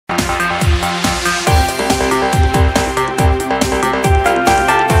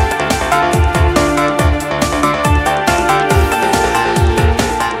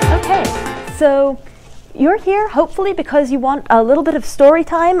You're here hopefully because you want a little bit of story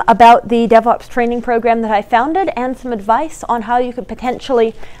time about the DevOps training program that I founded and some advice on how you could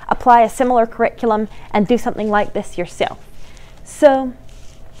potentially apply a similar curriculum and do something like this yourself. So,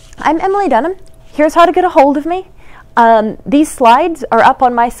 I'm Emily Dunham. Here's how to get a hold of me. These slides are up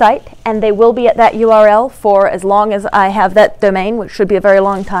on my site and they will be at that URL for as long as I have that domain, which should be a very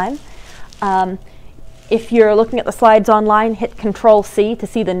long time. If you're looking at the slides online, hit Control-C to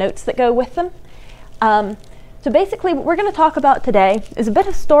see the notes that go with them. So basically what we're going to talk about today is a bit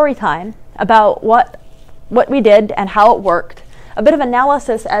of story time about what we did and how it worked, a bit of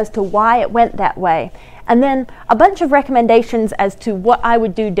analysis as to why it went that way, and then a bunch of recommendations as to what I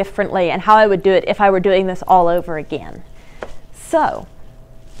would do differently and how I would do it if I were doing this all over again. So,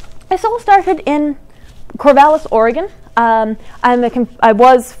 this all started in Corvallis, Oregon. I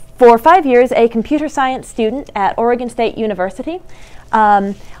was for 5 years a computer science student at Oregon State University.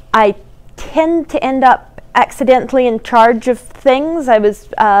 I tend to end up accidentally in charge of things. I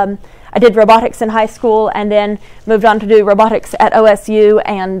did robotics in high school and then moved on to do robotics at OSU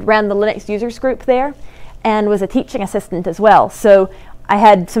and ran the Linux users group there and was a teaching assistant as well. So I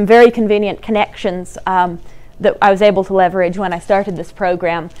had some very convenient connections that I was able to leverage when I started this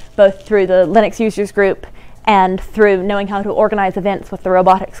program, both through the Linux users group and through knowing how to organize events with the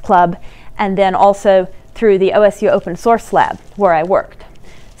robotics club, and then also through the OSU Open Source Lab where I worked.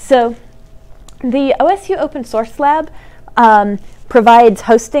 So the OSU Open Source Lab provides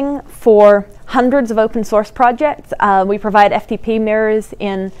hosting for hundreds of open source projects. We provide FTP mirrors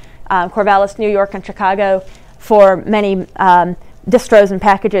in Corvallis, New York, and Chicago for many distros and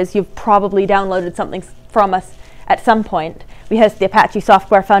packages. You've probably downloaded something from us at some point. We host the Apache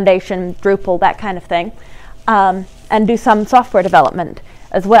Software Foundation, Drupal, that kind of thing, and do some software development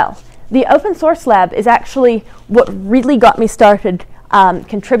as well. The Open Source Lab is actually what really got me started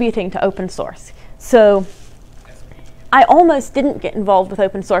contributing to open source. So I almost didn't get involved with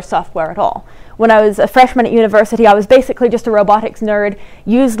open source software at all. When I was a freshman at university, I was basically just a robotics nerd,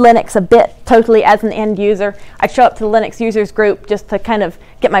 used Linux a bit totally as an end user. I'd show up to the Linux users group just to kind of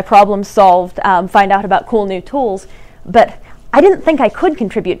get my problems solved, find out about cool new tools, but I didn't think I could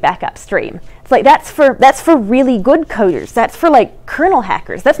contribute back upstream. It's like, that's for really good coders. That's for like kernel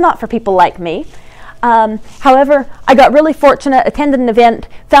hackers. That's not for people like me. However, I got really fortunate, attended an event,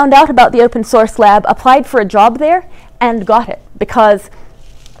 found out about the Open Source Lab, applied for a job there, and got it because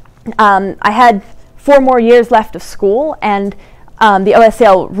I had 4 more years left of school, and the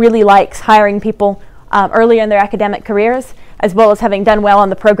OSL really likes hiring people early in their academic careers, as well as having done well on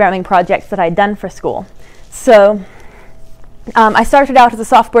the programming projects that I'd done for school. So I started out as a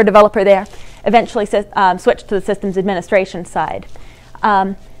software developer there, eventually switched to the systems administration side.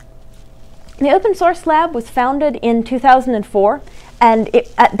 The Open Source Lab was founded in 2004, and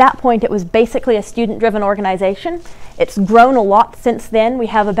at that point it was basically a student-driven organization. It's grown a lot since then. We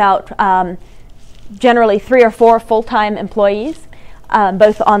have about generally 3 or 4 full-time employees,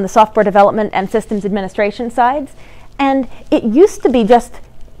 both on the software development and systems administration sides. And it used to be just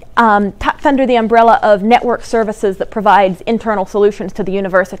tucked under the umbrella of network services that provides internal solutions to the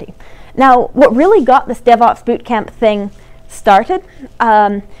university. Now, what really got this Devops Bootcamp thing started,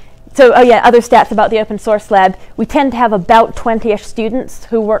 other stats about the Open Source Lab. We tend to have about 20-ish students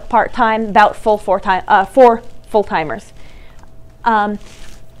who work part-time, about 4 full-timers.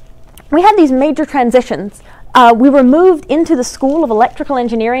 We had these major transitions. We were moved into the School of Electrical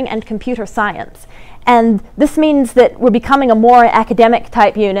Engineering and Computer Science. And this means that we're becoming a more academic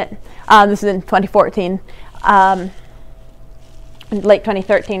type unit. This is in 2014, late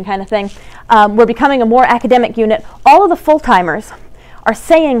 2013 kind of thing. We're becoming a more academic unit. All of the full-timers are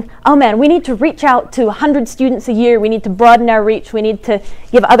saying, oh man, we need to reach out to 100 students a year, we need to broaden our reach, we need to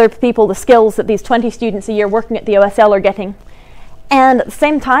give other people the skills that these 20 students a year working at the OSL are getting. And at the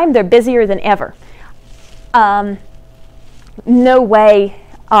same time, they're busier than ever. No way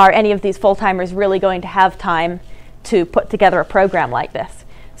are any of these full-timers really going to have time to put together a program like this.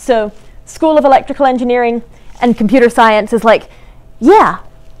 So, School of Electrical Engineering and Computer Science is like, yeah,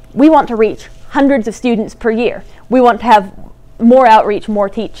 we want to reach hundreds of students per year. We want to have more outreach, more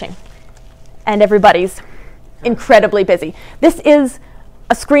teaching. And everybody's incredibly busy. This is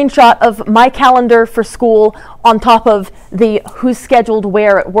a screenshot of my calendar for school on top of the who's scheduled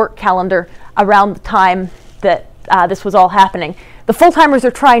where at work calendar around the time that this was all happening. The full-timers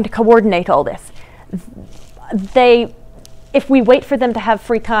are trying to coordinate all this. If we wait for them to have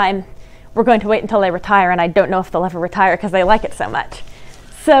free time, we're going to wait until they retire, and I don't know if they'll ever retire because they like it so much.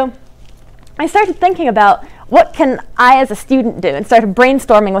 So I started thinking about what can I as a student do, and started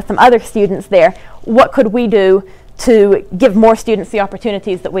brainstorming with some other students there. What could we do to give more students the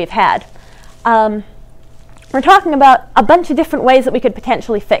opportunities that we've had? we're talking about a bunch of different ways that we could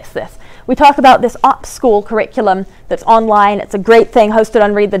potentially fix this. We talk about this ops school curriculum that's online. It's a great thing hosted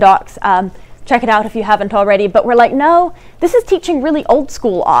on Read the Docs. Check it out if you haven't already. But we're like, no, this is teaching really old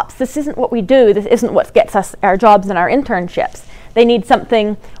school ops. This isn't what we do. This isn't what gets us our jobs and our internships. They need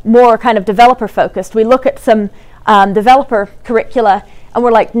something more kind of developer focused. We look at some developer curricula and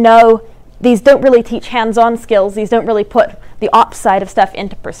we're like, no, these don't really teach hands-on skills. These don't really put the ops side of stuff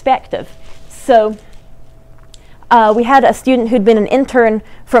into perspective. So we had a student who'd been an intern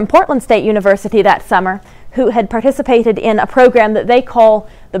from Portland State University that summer who had participated in a program that they call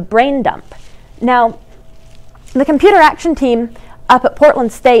the Brain Dump. Now, the computer action team up at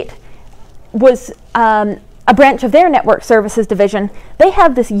Portland State was a branch of their network services division. They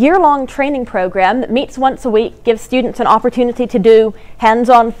have this year-long training program that meets once a week, gives students an opportunity to do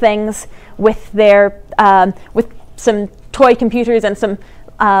hands-on things with their with some toy computers and some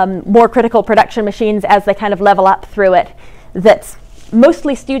more critical production machines as they kind of level up through it. That's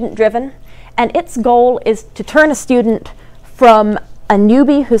mostly student-driven, and its goal is to turn a student from a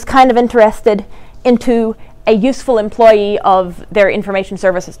newbie who's kind of interested into a useful employee of their information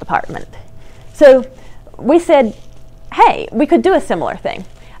services department. So we said, hey, we could do a similar thing.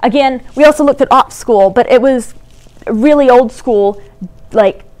 Again, we also looked at ops school, but it was really old school,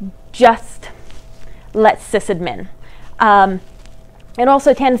 like just let's sysadmin. It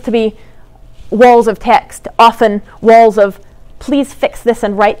also tends to be walls of text, often walls of please fix this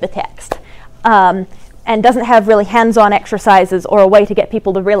and write the text, and doesn't have really hands-on exercises or a way to get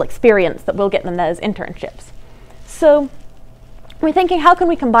people the real experience that will get them those internships. So we're thinking, how can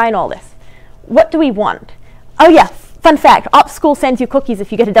we combine all this? What do we want? Oh yeah, fun fact, ops school sends you cookies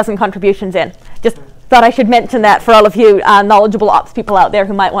if you get a dozen contributions in. Just thought I should mention that for all of you knowledgeable ops people out there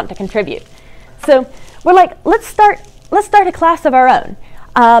who might want to contribute. So we're like, let's start a class of our own.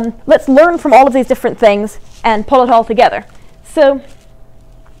 Let's learn from all of these different things and pull it all together. So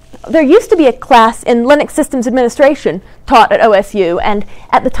there used to be a class in Linux Systems Administration taught at OSU, and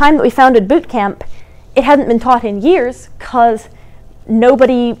at the time that we founded Bootcamp, it hadn't been taught in years because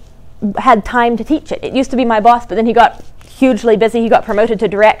nobody had time to teach it. It used to be my boss, but then he got hugely busy. He got promoted to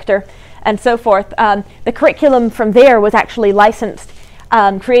director and so forth. The curriculum from there was actually licensed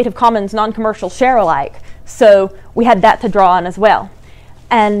Creative Commons non-commercial share-alike, so we had that to draw on as well.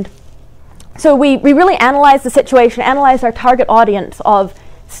 And so we really analyzed the situation, analyzed our target audience of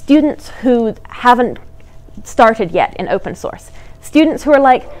students who haven't started yet in open source. Students who are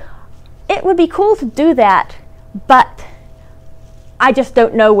like, it would be cool to do that, but I just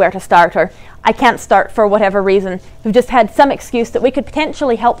don't know where to start, or I can't start for whatever reason, who've just had some excuse that we could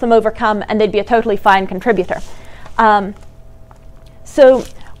potentially help them overcome and they'd be a totally fine contributor. So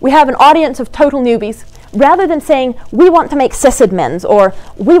we have an audience of total newbies. Rather than saying, we want to make sysadmins, or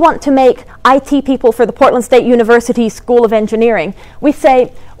we want to make IT people for the Portland State University School of Engineering, we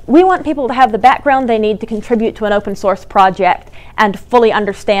say, we want people to have the background they need to contribute to an open source project and fully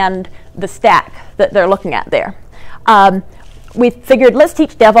understand the stack that they're looking at there. We figured, let's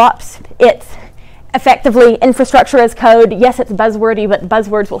teach DevOps. It's effectively infrastructure as code. Yes, it's buzzwordy, but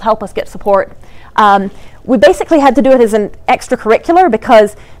buzzwords will help us get support. We basically had to do it as an extracurricular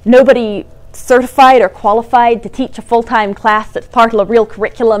because nobody certified or qualified to teach a full-time class that's part of a real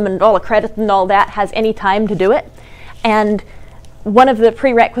curriculum and all the credit and all that has any time to do it. And one of the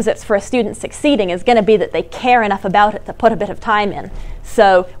prerequisites for a student succeeding is going to be that they care enough about it to put a bit of time in.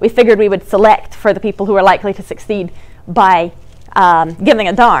 So we figured we would select for the people who are likely to succeed by giving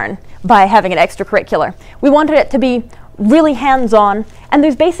a darn, by having an extracurricular. We wanted it to be really hands-on, and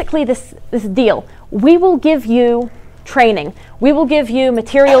there's basically this deal. We will give you training. We will give you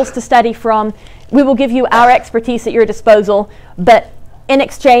materials to study from. We will give you our expertise at your disposal, but in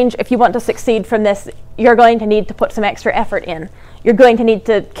exchange, if you want to succeed from this, you're going to need to put some extra effort in. You're going to need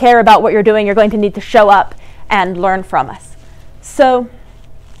to care about what you're doing. You're going to need to show up and learn from us. So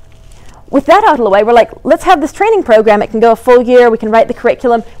with that out of the way, we're like, let's have this training program. It can go a full year. We can write the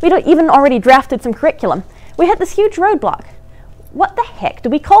curriculum. We'd even already drafted some curriculum. We had this huge roadblock. What the heck do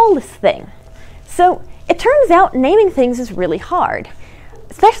we call this thing? So it turns out naming things is really hard,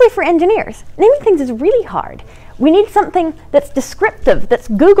 especially for engineers. Naming things is really hard. We need something that's descriptive, that's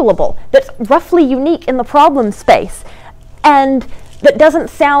Googleable, that's roughly unique in the problem space, and that doesn't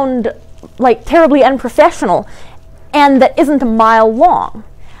sound like terribly unprofessional, and that isn't a mile long.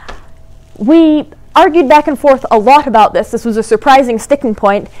 We argued back and forth a lot about this. This was a surprising sticking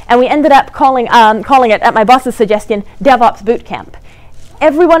point, and we ended up calling it, at my boss's suggestion, Devops Bootcamp.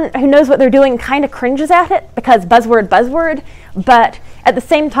 Everyone who knows what they're doing kind of cringes at it because buzzword, but at the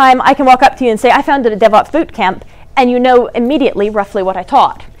same time, I can walk up to you and say, I founded a DevOps Bootcamp, and you know immediately roughly what I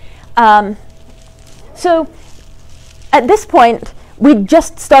taught. So at this point, we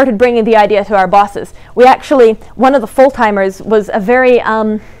just started bringing the idea to our bosses. We actually, one of the full-timers was a very,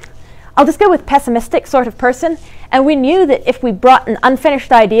 I'll just go with pessimistic sort of person, and we knew that if we brought an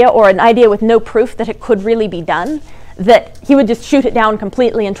unfinished idea or an idea with no proof that it could really be done, that he would just shoot it down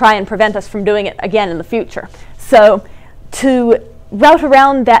completely and try and prevent us from doing it again in the future. So to route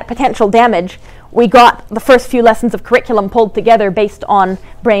around that potential damage, we got the first few lessons of curriculum pulled together based on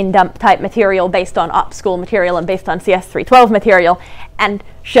brain dump type material, based on op school material, and based on CS312 material, and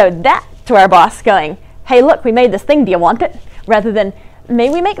showed that to our boss going, hey look, we made this thing, do you want it? Rather than, may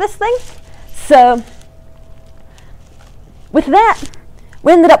we make this thing? So with that,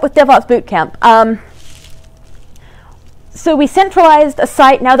 we ended up with Devops Bootcamp. So we centralized a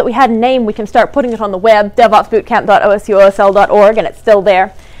site. Now that we had a name, we can start putting it on the web, devopsbootcamp.osuosl.org, and it's still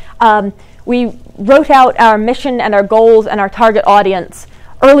there. We wrote out our mission and our goals and our target audience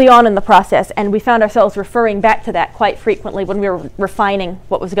early on in the process, and we found ourselves referring back to that quite frequently when we were refining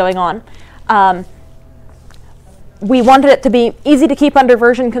what was going on. We wanted it to be easy to keep under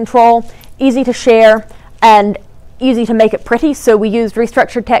version control, easy to share, and easy to make it pretty, so we used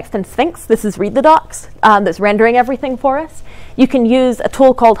restructured text and Sphinx. This is Read the Docs that's rendering everything for us. You can use a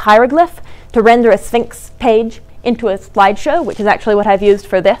tool called Hieroglyph to render a Sphinx page into a slideshow, which is actually what I've used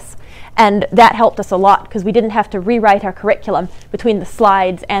for this. And that helped us a lot because we didn't have to rewrite our curriculum between the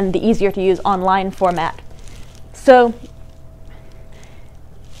slides and the easier to use online format. So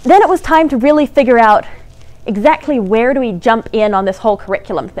then it was time to really figure out exactly where do we jump in on this whole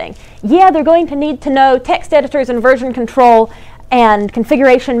curriculum thing. Yeah, they're going to need to know text editors and version control and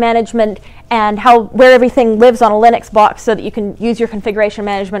configuration management and where everything lives on a Linux box so that you can use your configuration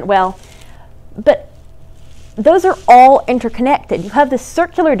management well. But those are all interconnected. You have this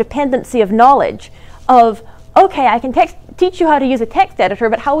circular dependency of knowledge of, okay, I can teach you how to use a text editor,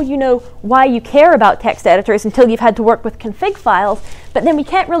 but how will you know why you care about text editors until you've had to work with config files? But then we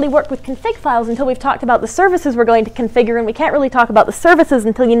can't really work with config files until we've talked about the services we're going to configure, and we can't really talk about the services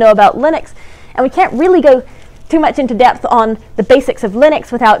until you know about Linux, and we can't really go too much into depth on the basics of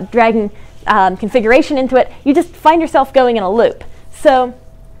Linux without dragging configuration into it. You just find yourself going in a loop. So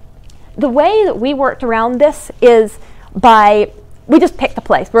the way that we worked around this is we just picked a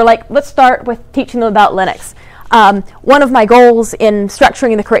place. We're like, let's start with teaching them about Linux. One of my goals in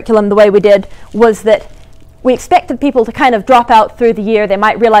structuring the curriculum the way we did was that we expected people to kind of drop out through the year. They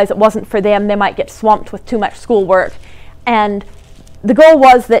might realize it wasn't for them. They might get swamped with too much schoolwork. And the goal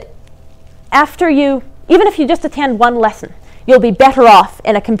was that even if you just attend one lesson, you'll be better off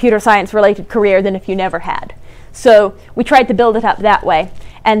in a computer science related career than if you never had. So we tried to build it up that way.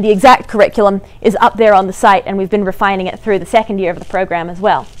 And the exact curriculum is up there on the site, and we've been refining it through the second year of the program as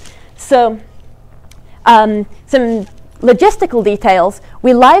well. So some logistical details,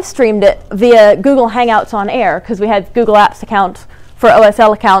 we live streamed it via Google Hangouts on Air because we had Google Apps accounts for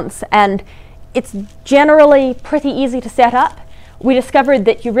OSL accounts, and it's generally pretty easy to set up. We discovered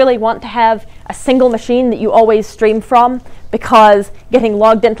that you really want to have a single machine that you always stream from because getting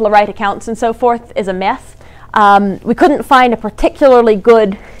logged into the right accounts and so forth is a mess. We couldn't find a particularly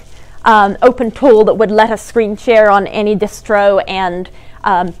good open tool that would let us screen share on any distro and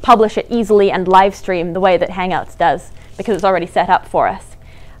publish it easily and live stream the way that Hangouts does because it's already set up for us.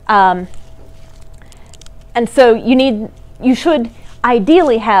 And so you should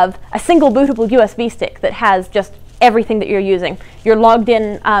ideally have a single bootable USB stick that has just everything that you're using. Your logged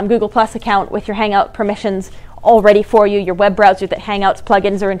in Google Plus account with your Hangout permissions all ready for you, your web browser that Hangouts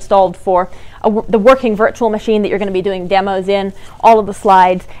plugins are installed for, the working virtual machine that you're going to be doing demos in, all of the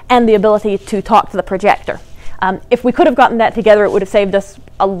slides, and the ability to talk to the projector. If we could have gotten that together, it would have saved us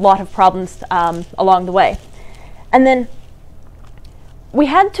a lot of problems along the way. And then we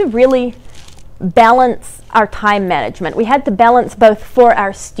had to really balance our time management. We had to balance both for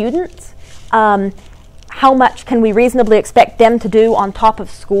our students, how much can we reasonably expect them to do on top of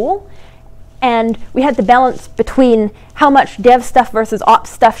school, and we had to balance between how much dev stuff versus ops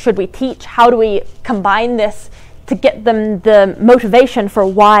stuff should we teach, how do we combine this to get them the motivation for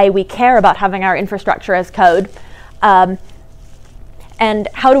why we care about having our infrastructure as code, and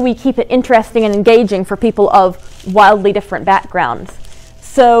how do we keep it interesting and engaging for people of wildly different backgrounds.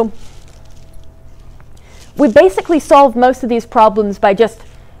 So we basically solved most of these problems by just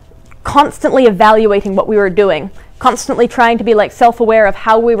constantly evaluating what we were doing, constantly trying to be like self-aware of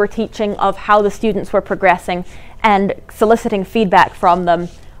how we were teaching, of how the students were progressing, and soliciting feedback from them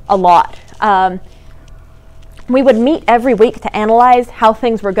a lot. We would meet every week to analyze how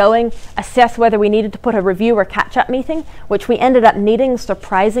things were going, assess whether we needed to put a review or catch-up meeting, which we ended up needing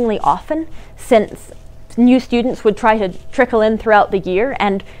surprisingly often since new students would try to trickle in throughout the year,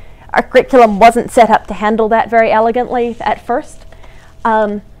 and our curriculum wasn't set up to handle that very elegantly at first.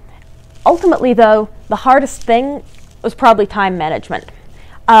 Ultimately, though, the hardest thing was probably time management.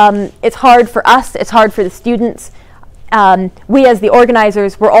 It's hard for us, it's hard for the students. We as the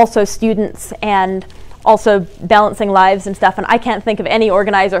organizers were also students and also balancing lives and stuff, and I can't think of any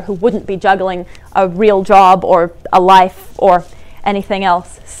organizer who wouldn't be juggling a real job or a life or anything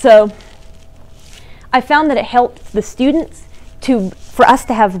else. So I found that it helped the students for us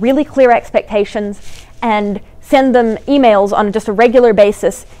to have really clear expectations and send them emails on just a regular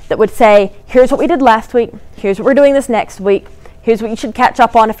basis that would say, here's what we did last week, here's what we're doing this next week, here's what you should catch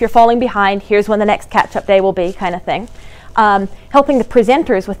up on if you're falling behind, here's when the next catch-up day will be, kind of thing. Helping the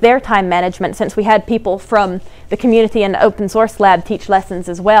presenters with their time management, since we had people from the community and open source lab teach lessons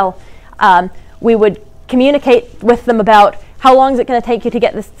as well. We would communicate with them about how long is it going to take you to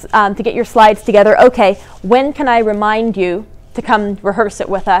get this, to get your slides together. Okay, when can I remind you to come rehearse it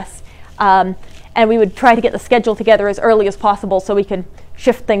with us? And we would try to get the schedule together as early as possible so we could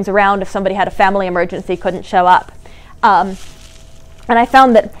shift things around if somebody had a family emergency, couldn't show up. And I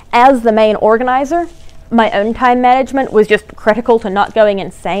found that as the main organizer, my own time management was just critical to not going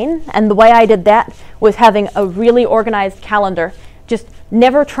insane. And the way I did that was having a really organized calendar, just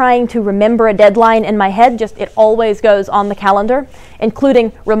never trying to remember a deadline in my head, just it always goes on the calendar,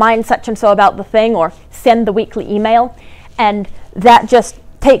 including remind such and so about the thing or send the weekly email. And that just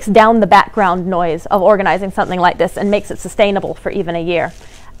takes down the background noise of organizing something like this and makes it sustainable for even a year.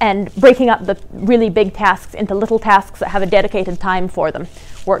 And breaking up the really big tasks into little tasks that have a dedicated time for them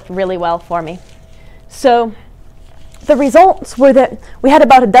worked really well for me. So the results were that we had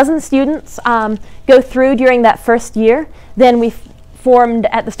about a dozen students go through during that first year. Then we formed,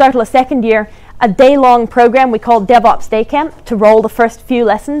 at the start of the second year, a day-long program we called Devops Bootcamp to roll the first few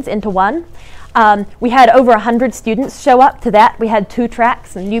lessons into one. We had over 100 students show up to that. We had 2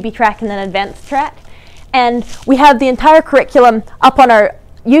 tracks, a newbie track and an advanced track. And we have the entire curriculum up on our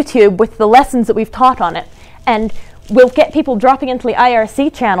YouTube with the lessons that we've taught on it. And we'll get people dropping into the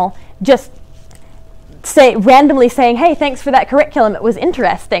IRC channel just randomly saying, hey, thanks for that curriculum, it was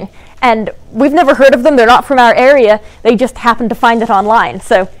interesting. And we've never heard of them, they're not from our area, they just happened to find it online.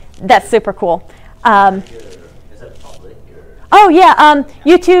 So that's super cool. Is that public? Oh yeah,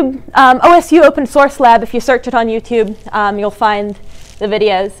 YouTube, OSU Open Source Lab, if you search it on YouTube, you'll find the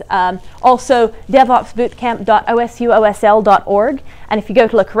videos. Also, devopsbootcamp.osusl.org, and if you go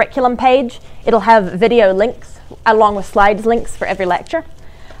to the curriculum page, it'll have video links along with slides links for every lecture.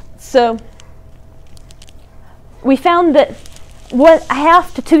 So we found that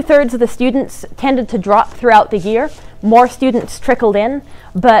half to 2/3 of the students tended to drop throughout the year. More students trickled in,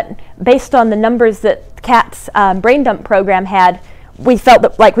 but based on the numbers that CAT's brain dump program had, we felt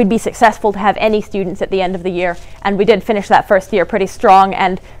that like we'd be successful to have any students at the end of the year, and we did finish that first year pretty strong,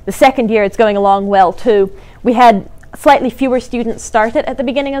 and the second year it's going along well too. We had slightly fewer students start it at the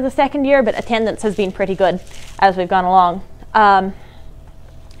beginning of the second year, but attendance has been pretty good as we've gone along.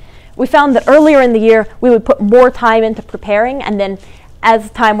 We found that earlier in the year we would put more time into preparing, and then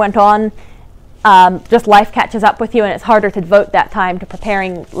as time went on, just life catches up with you and it's harder to devote that time to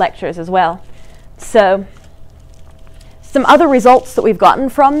preparing lectures as well. So some other results that we've gotten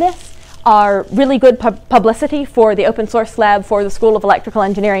from this are really good publicity for the open source lab for the School of Electrical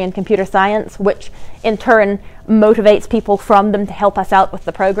Engineering and Computer Science, which in turn motivates people from them to help us out with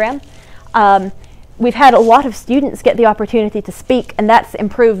the program. We've had a lot of students get the opportunity to speak, and that's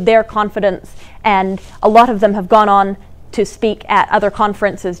improved their confidence, and a lot of them have gone on to speak at other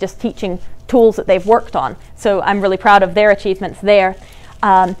conferences just teaching tools that they've worked on. So I'm really proud of their achievements there.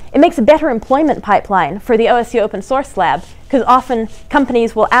 It makes a better employment pipeline for the OSU Open Source Lab, because often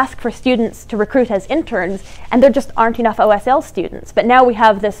companies will ask for students to recruit as interns, and there just aren't enough OSL students. But now we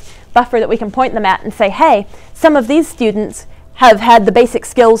have this buffer that we can point them at and say, hey, some of these students have had the basic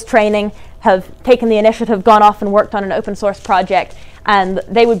skills training, have taken the initiative, gone off and worked on an open source project, and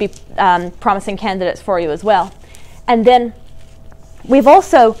they would be promising candidates for you as well. And then we've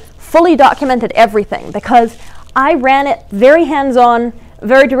also fully documented everything, because I ran it very hands-on,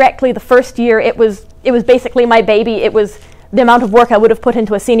 very directly the first year. It was basically my baby. It was the amount of work I would have put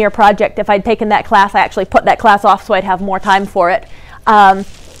into a senior project if I'd taken that class. I actually put that class off so I'd have more time for it. And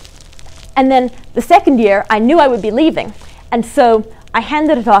then the second year, I knew I would be leaving. And so I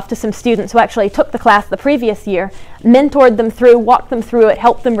handed it off to some students who actually took the class the previous year, mentored them through, walked them through it,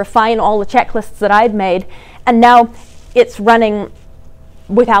 helped them refine all the checklists that I'd made, and now it's running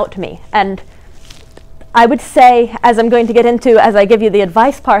without me. And I would say, as I'm going to get into as I give you the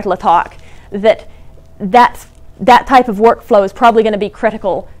advice part of the talk, that type of workflow is probably going to be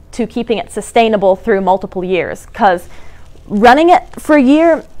critical to keeping it sustainable through multiple years, because running it for a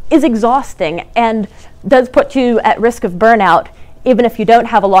year is exhausting and does put you at risk of burnout, even if you don't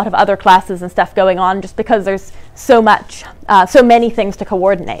have a lot of other classes and stuff going on, just because there's so many things to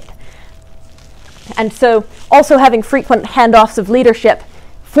coordinate. And so also having frequent handoffs of leadership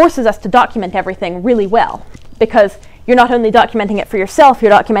forces us to document everything really well, because you're not only documenting it for yourself,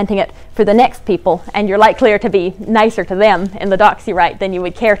 you're documenting it for the next people, and you're likelier to be nicer to them in the docs you write than you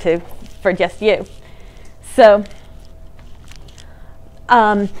would care to for just you. So,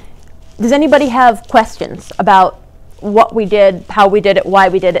 does anybody have questions about what we did, how we did it, why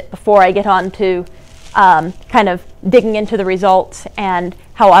we did it, before I get on to kind of digging into the results and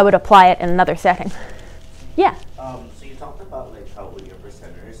how I would apply it in another setting? Yeah? So you talked about like how with your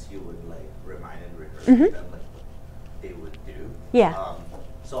presenters you would like remind and rehearse Mm-hmm. them like what they would do. Yeah.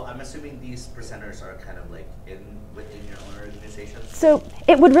 So I'm assuming these presenters are kind of like within your own organization? So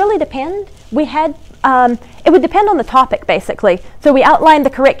it would really depend. We had, it would depend on the topic basically. So we outlined the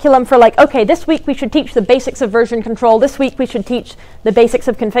curriculum for like, okay, this week we should teach the basics of version control. This week we should teach the basics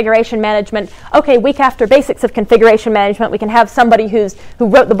of configuration management. Okay, week after basics of configuration management, we can have somebody who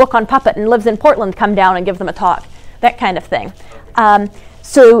wrote the book on Puppet and lives in Portland come down and give them a talk, that kind of thing.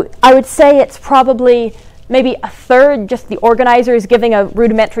 So I would say it's probably maybe a third just the organizers giving a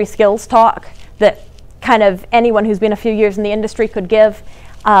rudimentary skills talk that kind of anyone who's been a few years in the industry could give.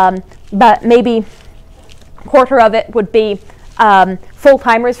 But maybe a quarter of it would be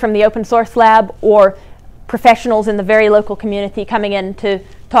full-timers from the open source lab or professionals in the very local community coming in to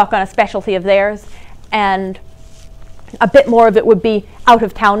talk on a specialty of theirs. And a bit more of it would be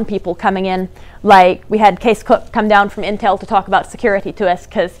out-of-town people coming in. Like we had Case Cook come down from Intel to talk about security to us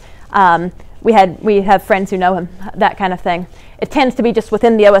because we have friends who know him, that kind of thing. It tends to be just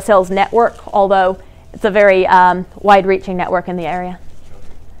within the OSL's network, although it's a very wide-reaching network in the area.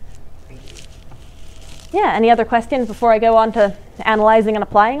 Yeah, any other questions before I go on to analyzing and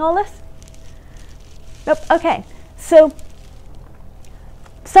applying all this? Nope, okay. So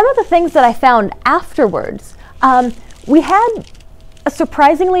some of the things that I found afterwards, we had a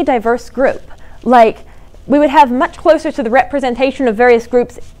surprisingly diverse group. Like, we would have much closer to the representation of various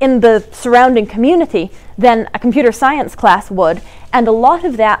groups in the surrounding community than a computer science class would, and a lot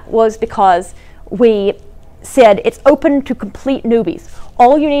of that was because we said it's open to complete newbies.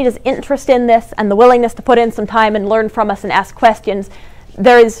 All you need is interest in this and the willingness to put in some time and learn from us and ask questions.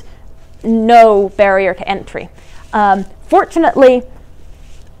 There is no barrier to entry. Fortunately,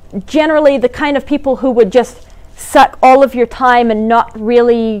 generally the kind of people who would just suck all of your time and not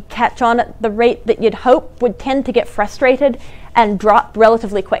really catch on at the rate that you'd hope would tend to get frustrated and drop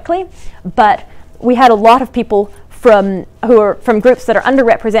relatively quickly. But we had a lot of people from groups that are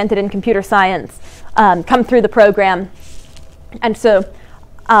underrepresented in computer science come through the program, and so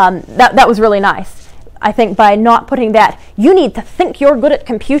that was really nice. I think by not putting that "you need to think you're good at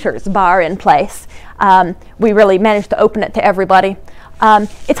computers" bar in place, we really managed to open it to everybody.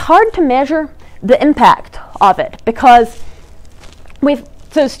 It's hard to measure the impact of it because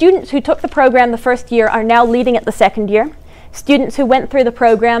so students who took the program the first year are now leading it the second year. Students who went through the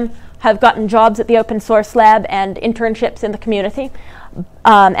program have gotten jobs at the open source lab and internships in the community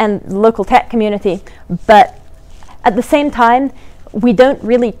and local tech community. But at the same time, we don't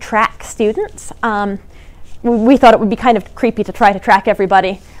really track students. We thought it would be kind of creepy to try to track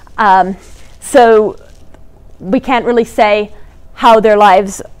everybody. So we can't really say how the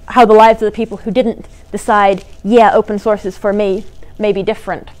lives of the people who didn't decide, yeah, open source is for me, may be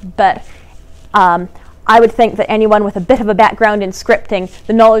different. But I would think that anyone with a bit of a background in scripting,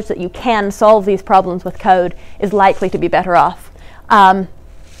 the knowledge that you can solve these problems with code is likely to be better off.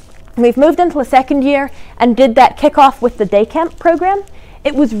 We've moved into the second year and did that kickoff with the day camp program.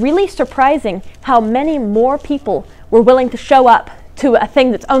 It was really surprising how many more people were willing to show up to a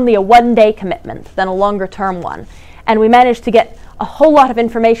thing that's only a one-day commitment than a longer-term one. And we managed to get a whole lot of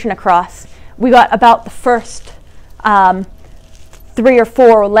information across. We got about the first 3 or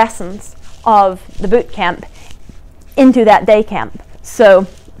 4 lessons of the boot camp into that day camp. So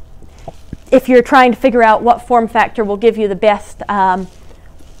if you're trying to figure out what form factor will give you the best,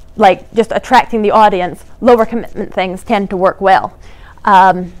 like just attracting the audience, lower commitment things tend to work well.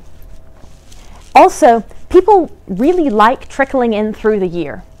 Also, people really like trickling in through the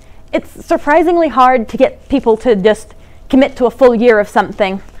year. It's surprisingly hard to get people to just commit to a full year of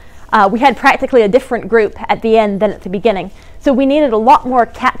something. We had practically a different group at the end than at the beginning. So we needed a lot more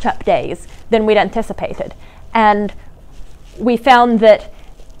catch-up days than we'd anticipated. And we found that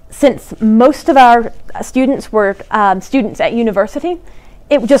since most of our students were students at university,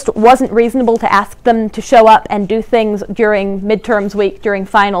 it just wasn't reasonable to ask them to show up and do things during midterms week, during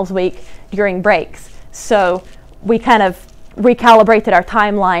finals week, during breaks. So we kind of recalibrated our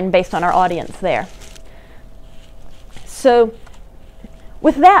timeline based on our audience there. So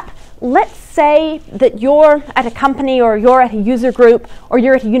with that, let's say that you're at a company or you're at a user group or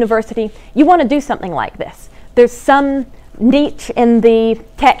you're at a university. You want to do something like this. There's some niche in the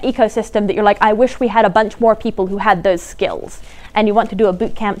tech ecosystem that you're like, I wish we had a bunch more people who had those skills. And you want to do a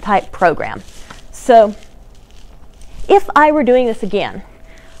bootcamp type program. So if I were doing this again,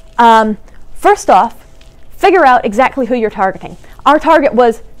 first off, figure out exactly who you're targeting. Our target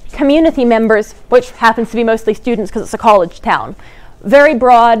was community members, which happens to be mostly students because it's a college town. Very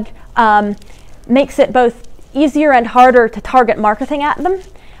broad, makes it both easier and harder to target marketing at them.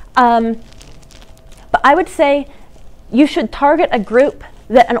 But I would say you should target a group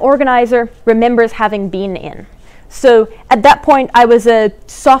that an organizer remembers having been in. So at that point, I was a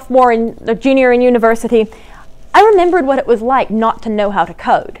sophomore and a junior in university. I remembered what it was like not to know how to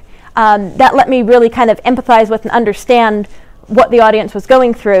code. That let me really kind of empathize with and understand what the audience was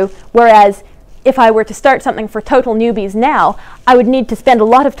going through, whereas if I were to start something for total newbies now, I would need to spend a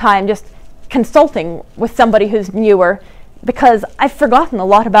lot of time just consulting with somebody who's newer, because I've forgotten a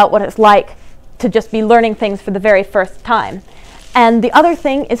lot about what it's like to just be learning things for the very first time. And the other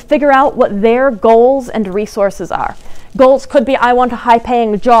thing is figure out what their goals and resources are. Goals could be, I want a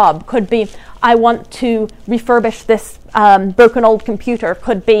high-paying job, could be, I want to refurbish this broken old computer,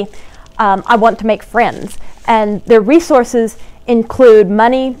 could be, I want to make friends. And their resources include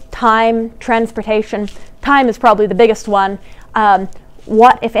money, time, transportation. Time is probably the biggest one.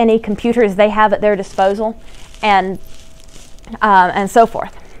 What, if any, computers they have at their disposal, and so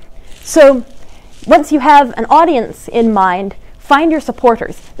forth. So once you have an audience in mind, find your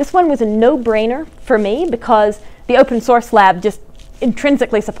supporters. This one was a no-brainer for me because the open source lab just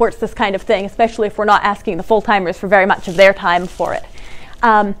intrinsically supports this kind of thing, especially if we're not asking the full-timers for very much of their time for it.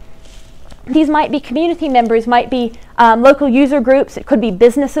 These might be community members, might be local user groups, it could be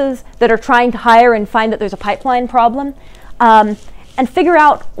businesses that are trying to hire and find that there's a pipeline problem, and figure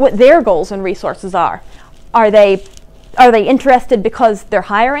out what their goals and resources are. Are they interested because they're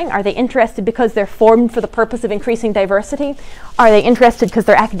hiring? Are they interested because they're formed for the purpose of increasing diversity? Are they interested because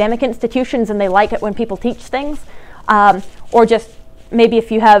they're academic institutions and they like it when people teach things? Or just maybe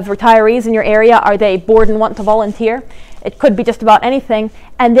if you have retirees in your area, are they bored and want to volunteer? It could be just about anything.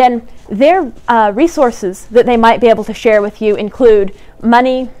 And then their resources that they might be able to share with you include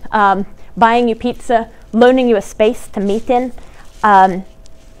money, buying you pizza, loaning you a space to meet in,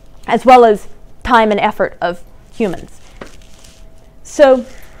 as well as time and effort of humans. So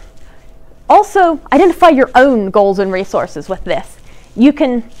also identify your own goals and resources with this. You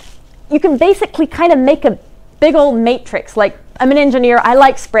can basically kind of make a big old matrix. Like, I'm an engineer, I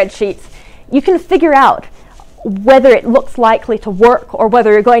like spreadsheets. You can figure out whether it looks likely to work or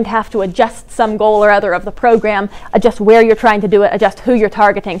whether you're going to have to adjust some goal or other of the program, adjust where you're trying to do it, adjust who you're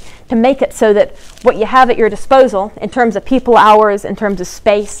targeting, to make it so that what you have at your disposal in terms of people hours, in terms of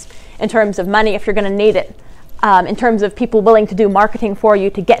space, in terms of money if you're going to need it, in terms of people willing to do marketing for you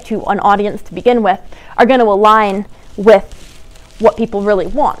to get you an audience to begin with, are going to align with what people really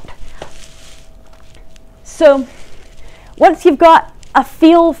want. So once you've got a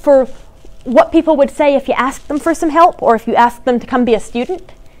feel for what people would say if you asked them for some help or if you asked them to come be a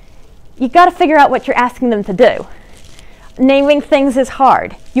student, you've got to figure out what you're asking them to do. Naming things is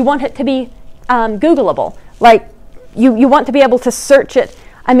hard. You want it to be Googleable. Like, you want to be able to search it.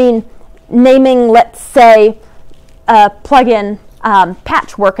 I mean, naming, let's say, plug-in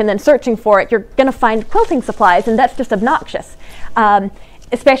patchwork and then searching for it, you're going to find quilting supplies, and that's just obnoxious.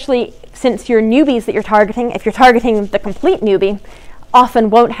 Especially since your newbies that you're targeting, if you're targeting the complete newbie, often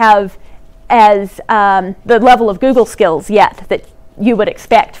won't have as the level of Google skills yet that you would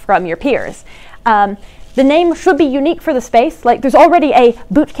expect from your peers. The name should be unique for the space. Like, there's already a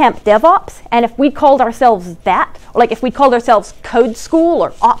bootcamp DevOps, and if we called ourselves that, or like if we called ourselves Code School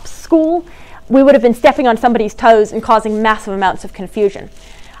or Ops School, we would have been stepping on somebody's toes and causing massive amounts of confusion.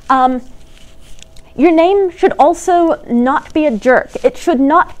 Your name should also not be a jerk. It should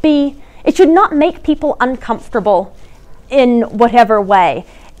not make people uncomfortable in whatever way.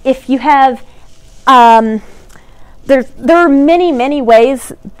 If you have, there are many, many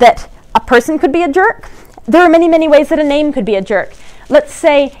ways that a person could be a jerk. There are many, many ways that a name could be a jerk. Let's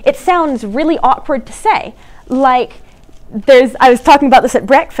say it sounds really awkward to say. Like, I was talking about this at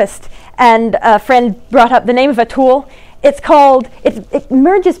breakfast, and a friend brought up the name of a tool. It's called, it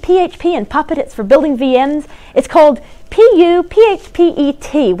merges PHP and Puppet. It's for building VMs. It's called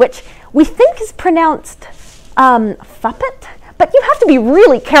PUPHPET, which we think is pronounced Fuppet, but you have to be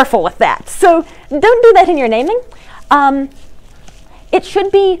really careful with that. So don't do that in your naming. It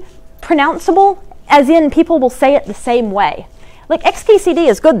should be pronounceable as in people will say it the same way. Like XKCD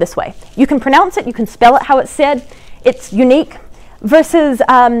is good this way. You can pronounce it, you can spell it how it's said, it's unique, versus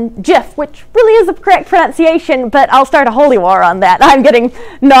GIF, which really is the correct pronunciation, but I'll start a holy war on that. I'm getting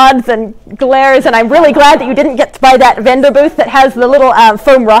nods and glares, and I'm really glad that you didn't get to buy that vendor booth that has the little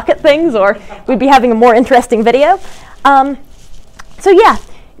foam rocket things, or we'd be having a more interesting video. So yeah,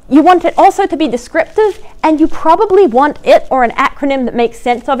 you want it also to be descriptive, and you probably want it or an acronym that makes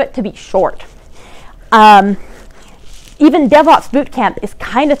sense of it to be short. Even Devops Bootcamp is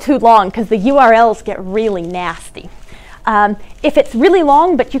kind of too long because the URLs get really nasty. If it's really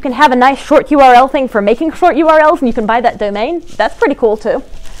long, but you can have a nice short URL thing for making short URLs and you can buy that domain, that's pretty cool too.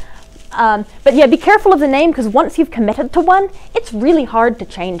 But yeah, be careful of the name because once you've committed to one, it's really hard to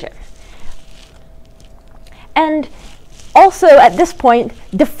change it. And also at this point,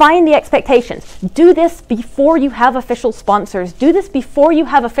 define the expectations. Do this before you have official sponsors. Do this before you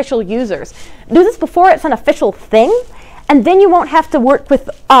have official users. Do this before it's an official thing, and then you won't have to work with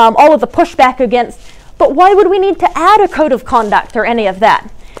all of the pushback against, but why would we need to add a code of conduct or any of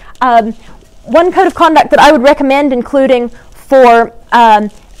that? One code of conduct that I would recommend including for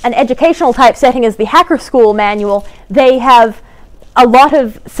an educational type setting is the Hacker School manual. They have a lot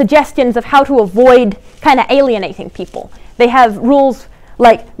of suggestions of how to avoid kind of alienating people. They have rules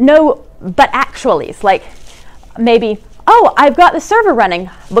like no but actuallys, like maybe, oh, I've got the server running,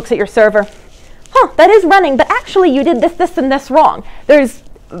 looks at your server, huh, that is running, but actually you did this, this, and this wrong.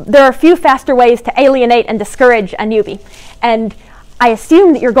 There are a few faster ways to alienate and discourage a newbie. And I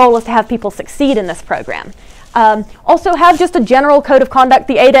assume that your goal is to have people succeed in this program. Also have just a general code of conduct.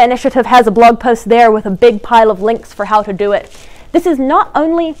 The ADA initiative has a blog post there with a big pile of links for how to do it. This is not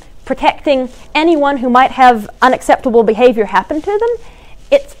only protecting anyone who might have unacceptable behavior happen to them,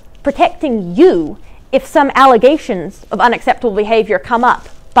 it's protecting you if some allegations of unacceptable behavior come up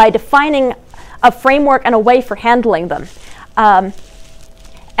by defining a framework and a way for handling them.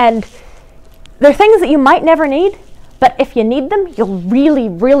 And there are things that you might never need, but if you need them, you'll really,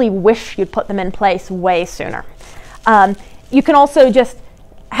 really wish you'd put them in place way sooner. You can also just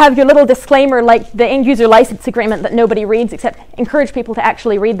have your little disclaimer like the end user license agreement that nobody reads, except encourage people to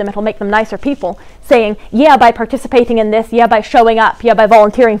actually read them. It'll make them nicer people, saying, yeah, by participating in this, yeah, by showing up, yeah, by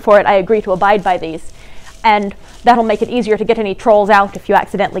volunteering for it, I agree to abide by these. And that'll make it easier to get any trolls out if you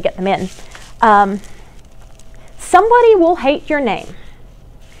accidentally get them in. Somebody will hate your name.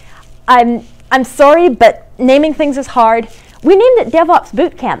 I'm sorry, but naming things is hard. We named it Devops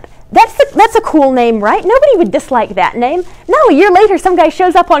Bootcamp. That's a cool name, right? Nobody would dislike that name. No, a year later, some guy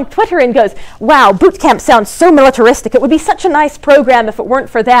shows up on Twitter and goes, wow, Bootcamp sounds so militaristic. It would be such a nice program if it weren't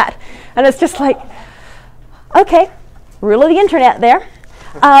for that. And it's just like, okay, rule of the internet there.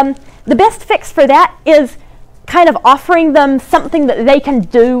 The best fix for that is kind of offering them something that they can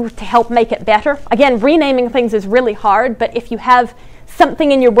do to help make it better. Again, renaming things is really hard, but if you have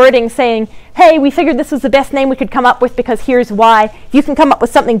something in your wording saying, hey, we figured this was the best name we could come up with because here's why. If you can come up with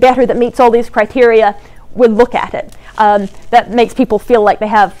something better that meets all these criteria, we'll look at it. That makes people feel like they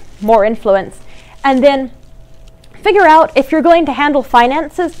have more influence. And then figure out if you're going to handle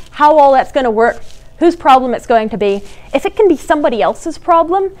finances, how all that's going to work, whose problem it's going to be. If it can be somebody else's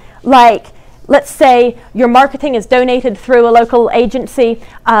problem, like let's say your marketing is donated through a local agency,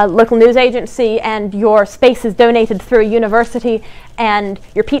 local news agency, and your space is donated through a university, and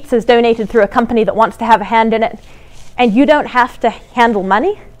your pizza is donated through a company that wants to have a hand in it, and you don't have to handle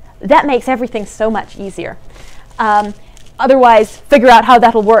money, that makes everything so much easier. Otherwise, figure out how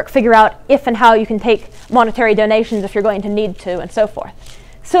that'll work, figure out if and how you can take monetary donations if you're going to need to, and so forth.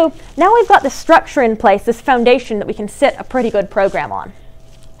 So now we've got this structure in place, this foundation that we can sit a pretty good program on.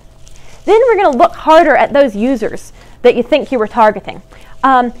 Then we're going to look harder at those users that you think you were targeting.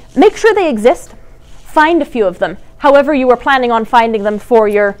 Make sure they exist. Find a few of them, however you were planning on finding them for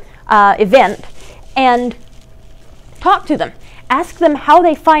your event, and talk to them. Ask them how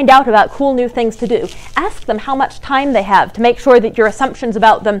they find out about cool new things to do. Ask them how much time they have to make sure that your assumptions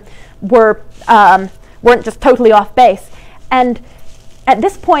about them weren't just totally off base. And at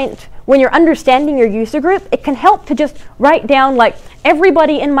this point, when you're understanding your user group, it can help to just write down like,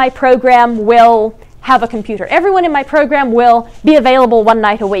 everybody in my program will have a computer. Everyone in my program will be available one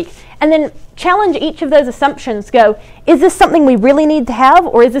night a week. And then challenge each of those assumptions. Go, is this something we really need to have,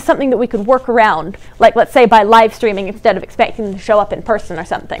 or is this something that we could work around? Like, let's say by live streaming instead of expecting them to show up in person or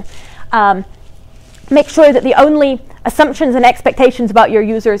something. Make sure that the only assumptions and expectations about your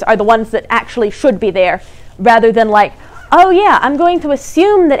users are the ones that actually should be there, rather than like, oh yeah, I'm going to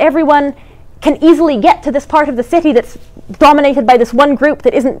assume that everyone can easily get to this part of the city that's dominated by this one group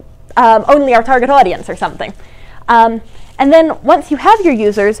that isn't only our target audience or something. And And then once you have your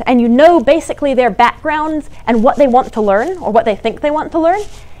users and you know basically their backgrounds and what they want to learn or what they think they want to learn,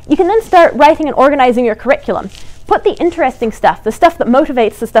 you can then start writing and organizing your curriculum. Put the interesting stuff, the stuff that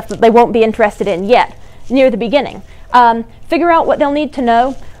motivates the stuff that they won't be interested in yet, near the beginning. Figure out what they'll need to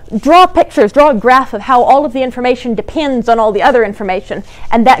know. Draw pictures, draw a graph of how all of the information depends on all the other information,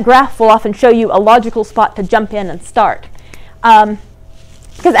 and that graph will often show you a logical spot to jump in and start.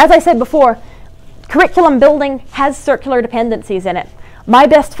 Because as I said before, curriculum building has circular dependencies in it. My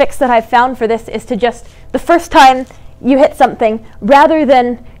best fix that I've found for this is to just, the first time you hit something, rather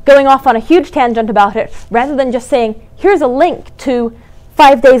than going off on a huge tangent about it, rather than just saying, here's a link to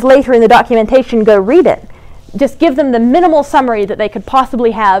 5 days later in the documentation, go read it. Just give them the minimal summary that they could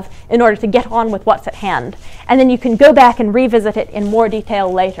possibly have in order to get on with what's at hand. And then you can go back and revisit it in more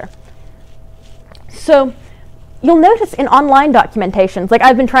detail later. So you'll notice in online documentations, like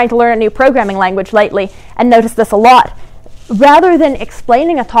I've been trying to learn a new programming language lately and noticed this a lot, rather than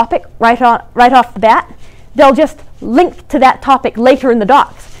explaining a topic right off the bat, they'll just link to that topic later in the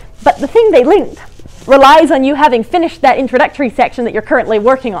docs. But the thing they linked relies on you having finished that introductory section that you're currently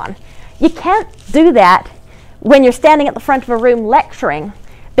working on. You can't do that when you're standing at the front of a room lecturing,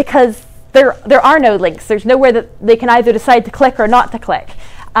 because there are no links. There's nowhere that they can either decide to click or not to click.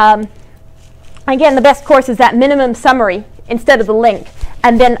 Again, the best course is that minimum summary instead of the link,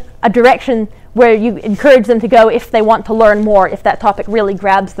 and then a direction where you encourage them to go if they want to learn more, if that topic really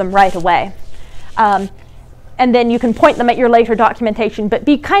grabs them right away. And then you can point them at your later documentation, but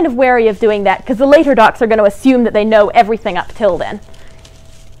be kind of wary of doing that, because the later docs are going to assume that they know everything up till then.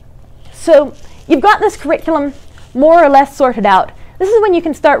 So you've got this curriculum more or less sorted out. This is when you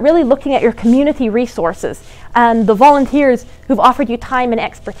can start really looking at your community resources and the volunteers who've offered you time and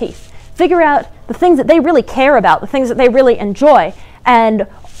expertise. Figure out the things that they really care about, the things that they really enjoy, and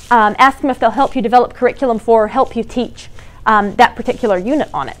ask them if they'll help you develop curriculum for, help you teach that particular unit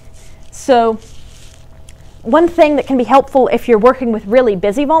on it. So one thing that can be helpful if you're working with really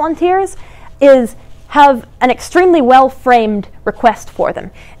busy volunteers is have an extremely well-framed request for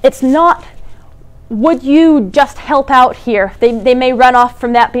them. It's not, would you just help out here? They may run off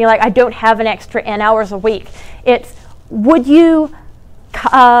from that being like, I don't have an extra N hours a week. It's, would you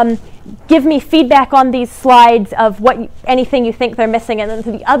give me feedback on these slides of anything you think they're missing? And then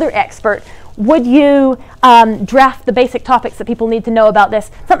to the other expert, would you draft the basic topics that people need to know about this?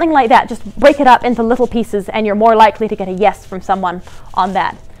 Something like that. Just break it up into little pieces and you're more likely to get a yes from someone on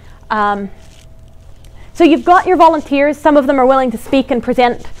that. So you've got your volunteers. Some of them are willing to speak and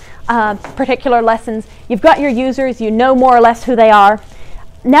present particular lessons. You've got your users. You know more or less who they are.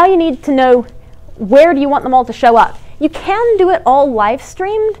 Now you need to know, where do you want them all to show up? You can do it all live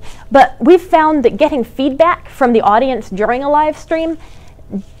streamed, but we've found that getting feedback from the audience during a live stream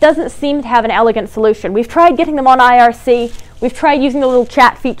doesn't seem to have an elegant solution. We've tried getting them on IRC, we've tried using the little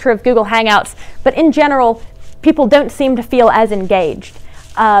chat feature of Google Hangouts, but in general, people don't seem to feel as engaged.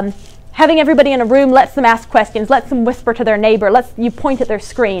 Having everybody in a room lets them ask questions, lets them whisper to their neighbor, lets you point at their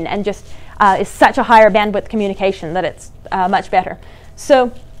screen, and just is such a higher bandwidth communication that it's much better.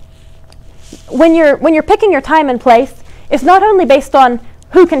 So when you're picking your time and place, it's not only based on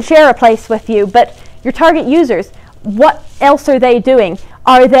who can share a place with you, but your target users. What else are they doing?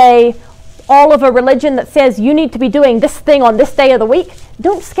 Are they all of a religion that says you need to be doing this thing on this day of the week?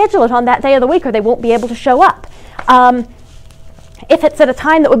 Don't schedule it on that day of the week or they won't be able to show up. If it's at a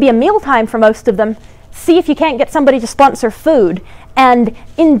time that would be a meal time for most of them, see if you can't get somebody to sponsor food. And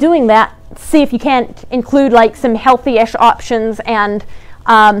in doing that, see if you can't include like some healthy-ish options and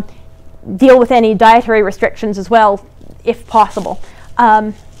deal with any dietary restrictions as well, if possible.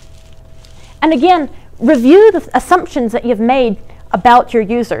 And again, review the assumptions that you've made about your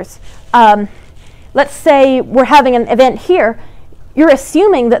users. Let's say we're having an event here. You're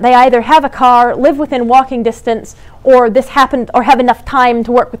assuming that they either have a car, live within walking distance, or this happened, or have enough time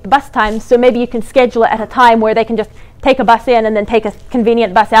to work with the bus times, so maybe you can schedule it at a time where they can just take a bus in and then take a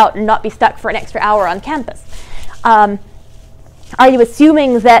convenient bus out and not be stuck for an extra hour on campus. Are you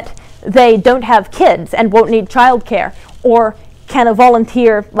assuming that they don't have kids and won't need childcare, or can a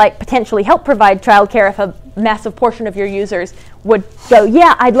volunteer like potentially help provide childcare if a massive portion of your users would go,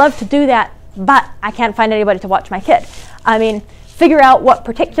 yeah, I'd love to do that, but I can't find anybody to watch my kid? I mean, figure out what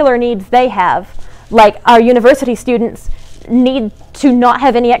particular needs they have. Like our university students need to not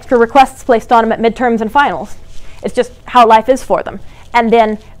have any extra requests placed on them at midterms and finals. It's just how life is for them. And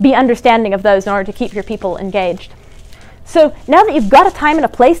then be understanding of those in order to keep your people engaged. So now that you've got a time and a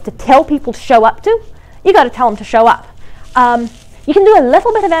place to tell people to show up to, you got to tell them to show up. You can do a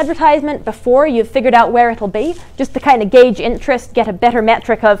little bit of advertisement before you've figured out where it'll be, just to kind of gauge interest, get a better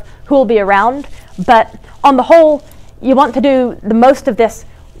metric of who will be around. But on the whole, you want to do the most of this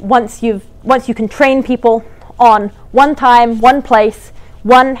once you can train people on one time, one place,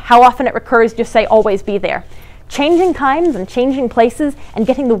 how often it recurs, just say always be there. Changing times and changing places and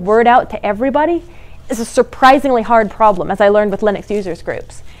getting the word out to everybody is a surprisingly hard problem, as I learned with Linux users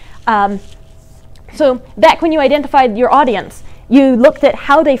groups. So back when you identified your audience, you looked at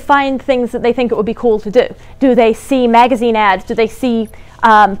how they find things that they think it would be cool to do. Do they see magazine ads? Do they see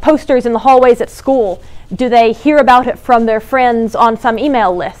posters in the hallways at school? Do they hear about it from their friends on some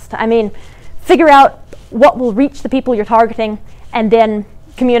email list? I mean, figure out what will reach the people you're targeting and then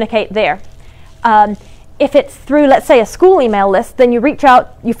communicate there. If it's through, let's say, a school email list, then you reach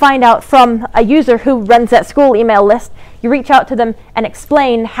out, you find out from a user who runs that school email list, you reach out to them and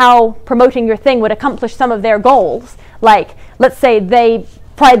explain how promoting your thing would accomplish some of their goals. Like, let's say they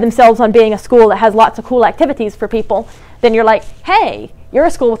pride themselves on being a school that has lots of cool activities for people. Then you're like, hey, you're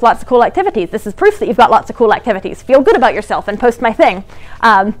a school with lots of cool activities. This is proof that you've got lots of cool activities. Feel good about yourself and post my thing.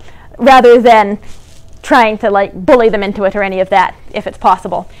 Rather than trying to like bully them into it or any of that, if it's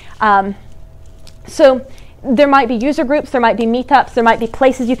possible. So there might be user groups, there might be meetups, there might be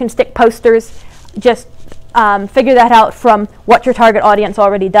places you can stick posters. Just figure that out from what your target audience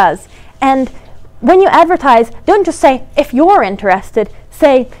already does. And when you advertise, don't just say, if you're interested,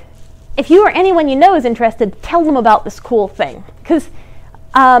 say, if you or anyone you know is interested, tell them about this cool thing. Because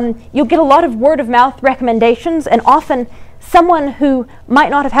you'll get a lot of word of mouth recommendations, and often someone who might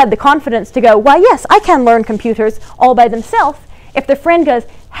not have had the confidence to go, why yes, I can learn computers all by themselves, if their friend goes,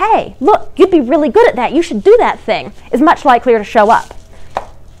 hey, look, you'd be really good at that, you should do that thing, is much likelier to show up.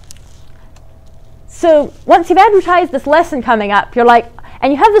 So once you've advertised this lesson coming up, you're like,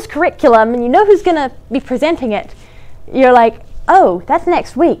 and you have this curriculum and you know who's going to be presenting it, you're like, oh, that's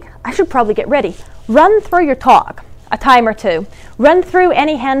next week, I should probably get ready. Run through your talk a time or two. Run through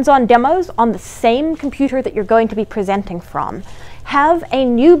any hands-on demos on the same computer that you're going to be presenting from. Have a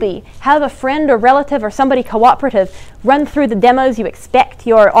newbie, have a friend or relative or somebody cooperative run through the demos you expect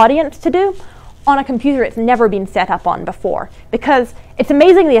your audience to do on a computer it's never been set up on before. Because it's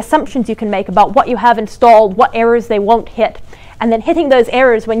amazing the assumptions you can make about what you have installed, what errors they won't hit, and then hitting those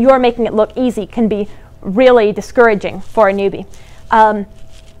errors when you're making it look easy can be really discouraging for a newbie.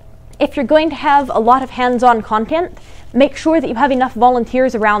 If you're going to have a lot of hands-on content, make sure that you have enough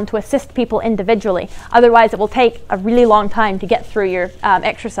volunteers around to assist people individually. Otherwise, it will take a really long time to get through your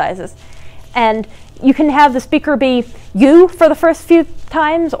exercises. And you can have the speaker be you for the first few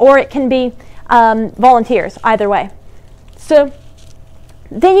times, or it can be volunteers, either way. So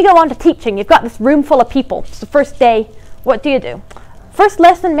then you go on to teaching. You've got this room full of people. It's the first day. What do? First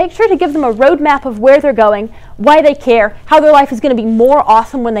lesson, make sure to give them a roadmap of where they're going, why they care, how their life is going to be more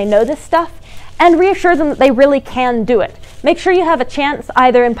awesome when they know this stuff, and reassure them that they really can do it. Make sure you have a chance,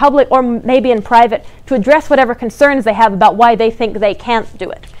 either in public or maybe in private, to address whatever concerns they have about why they think they can't do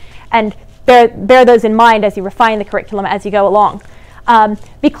it. And bear those in mind as you refine the curriculum as you go along.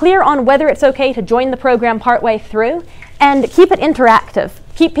 Be clear on whether it's okay to join the program partway through, and keep it interactive.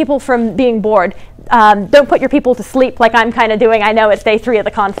 Keep people from being bored. Don't put your people to sleep like I'm kind of doing. I know it's day 3 of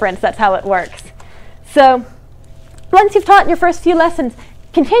the conference. That's how it works. So once you've taught your first few lessons,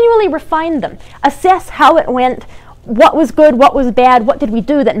 continually refine them. Assess how it went, what was good, what was bad, what did we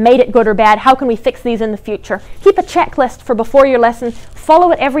do that made it good or bad, how can we fix these in the future. Keep a checklist for before your lesson.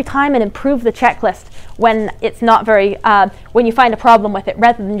 Follow it every time and improve the checklist when it's not very, when you find a problem with it,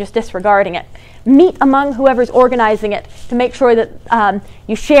 rather than just disregarding it. Meet among whoever's organizing it to make sure that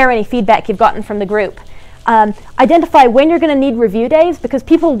you share any feedback you've gotten from the group. Identify when you're going to need review days, because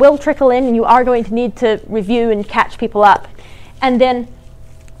people will trickle in and you are going to need to review and catch people up. And then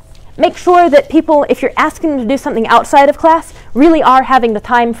make sure that people, if you're asking them to do something outside of class, really are having the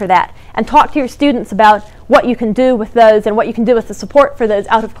time for that. And talk to your students about what you can do with those and what you can do with the support for those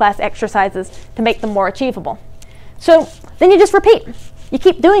out-of-class exercises to make them more achievable. So then you just repeat. You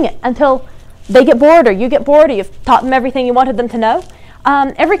keep doing it until they get bored or you get bored or you've taught them everything you wanted them to know.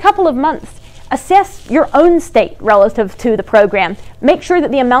 Every couple of months, assess your own state relative to the program. Make sure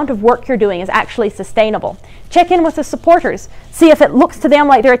that the amount of work you're doing is actually sustainable. Check in with the supporters. See if it looks to them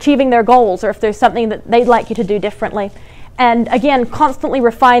like they're achieving their goals or if there's something that they'd like you to do differently. And again, constantly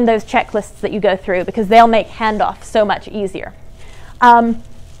refine those checklists that you go through, because they'll make handoff so much easier. I'm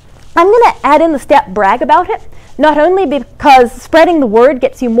going to add in the step brag about it, not only because spreading the word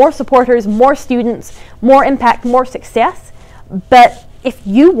gets you more supporters, more students, more impact, more success, but if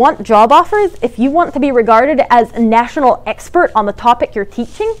you want job offers, if you want to be regarded as a national expert on the topic you're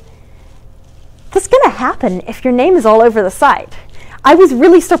teaching, this is going to happen if your name is all over the site. I was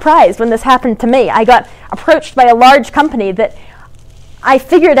really surprised when this happened to me. I got approached by a large company that I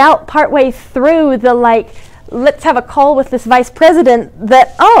figured out partway through the let's have a call with this vice president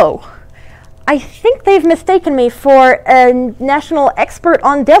that, oh, I think they've mistaken me for a national expert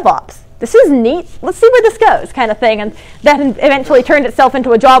on DevOps. This is neat. Let's see where this goes, kind of thing. And that eventually turned itself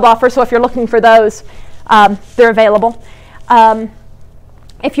into a job offer, so if you're looking for those, they're available.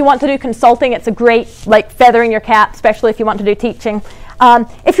 If you want to do consulting, it's a great, like, feather in your cap, especially if you want to do teaching.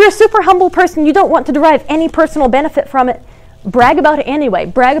 If you're a super humble person, you don't want to derive any personal benefit from it, brag about it anyway.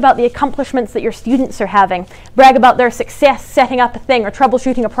 Brag about the accomplishments that your students are having. Brag about their success setting up a thing or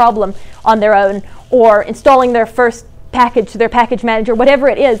troubleshooting a problem on their own or installing their first package to their package manager, whatever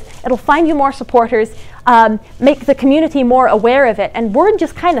it is. It'll find you more supporters, make the community more aware of it, and word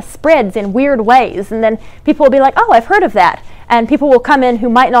just kind of spreads in weird ways, and then people will be like, oh, I've heard of that, and people will come in who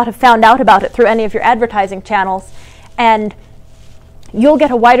might not have found out about it through any of your advertising channels, and you'll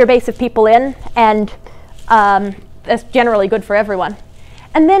get a wider base of people in, and that's generally good for everyone.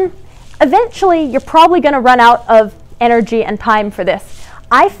 And then eventually you're probably going to run out of energy and time for this.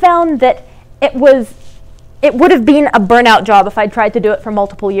 I found that it would have been a burnout job if I'd tried to do it for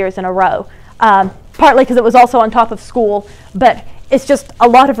multiple years in a row, partly because it was also on top of school, but it's just a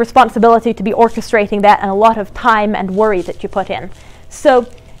lot of responsibility to be orchestrating that and a lot of time and worry that you put in. So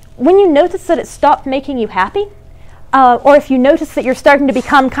when you notice that it stopped making you happy, or if you notice that you're starting to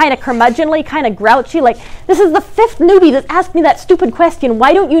become kind of curmudgeonly, kind of grouchy, like, this is the 5th newbie that's asked me that stupid question.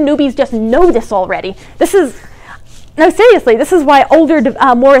 Why don't you newbies just know this already? No, seriously, this is why older,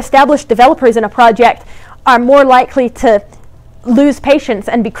 more established developers in a project are more likely to lose patience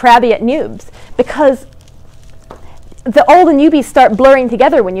and be crabby at noobs, because the old and newbies start blurring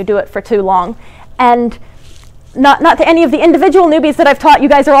together when you do it for too long. And not to any of the individual newbies that I've taught, you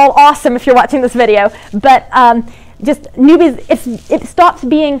guys are all awesome if you're watching this video, but just newbies, it stops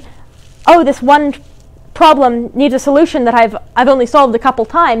being, oh, this one problem needs a solution that I've only solved a couple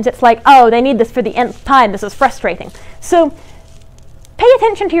times. It's like, oh, they need this for the nth time. This is frustrating. So pay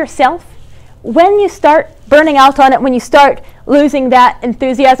attention to yourself. When you start burning out on it, when you start losing that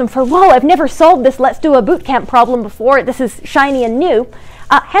enthusiasm for, whoa, I've never solved this, let's do a bootcamp problem before, this is shiny and new,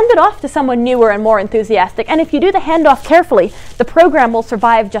 hand it off to someone newer and more enthusiastic. And if you do the handoff carefully, the program will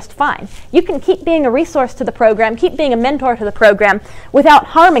survive just fine. You can keep being a resource to the program, keep being a mentor to the program without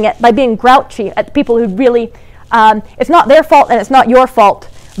harming it by being grouchy at the people who really, it's not their fault and it's not your fault,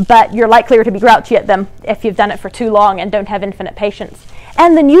 but you're likelier to be grouchy at them if you've done it for too long and don't have infinite patience.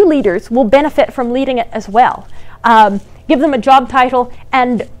 And the new leaders will benefit from leading it as well. Give them a job title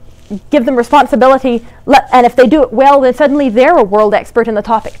and give them responsibility, and if they do it well, then suddenly they're a world expert in the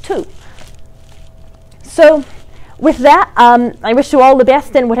topic too. So with that, I wish you all the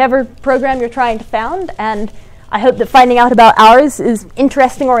best in whatever program you're trying to found, and I hope that finding out about ours is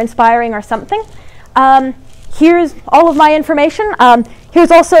interesting or inspiring or something. Here's all of my information.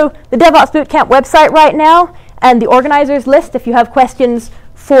 Here's also the Devops Bootcamp website right now, and the organizers list if you have questions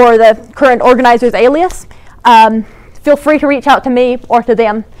for the current organizer's alias. Feel free to reach out to me or to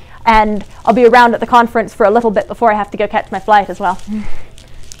them, and I'll be around at the conference for a little bit before I have to go catch my flight as well.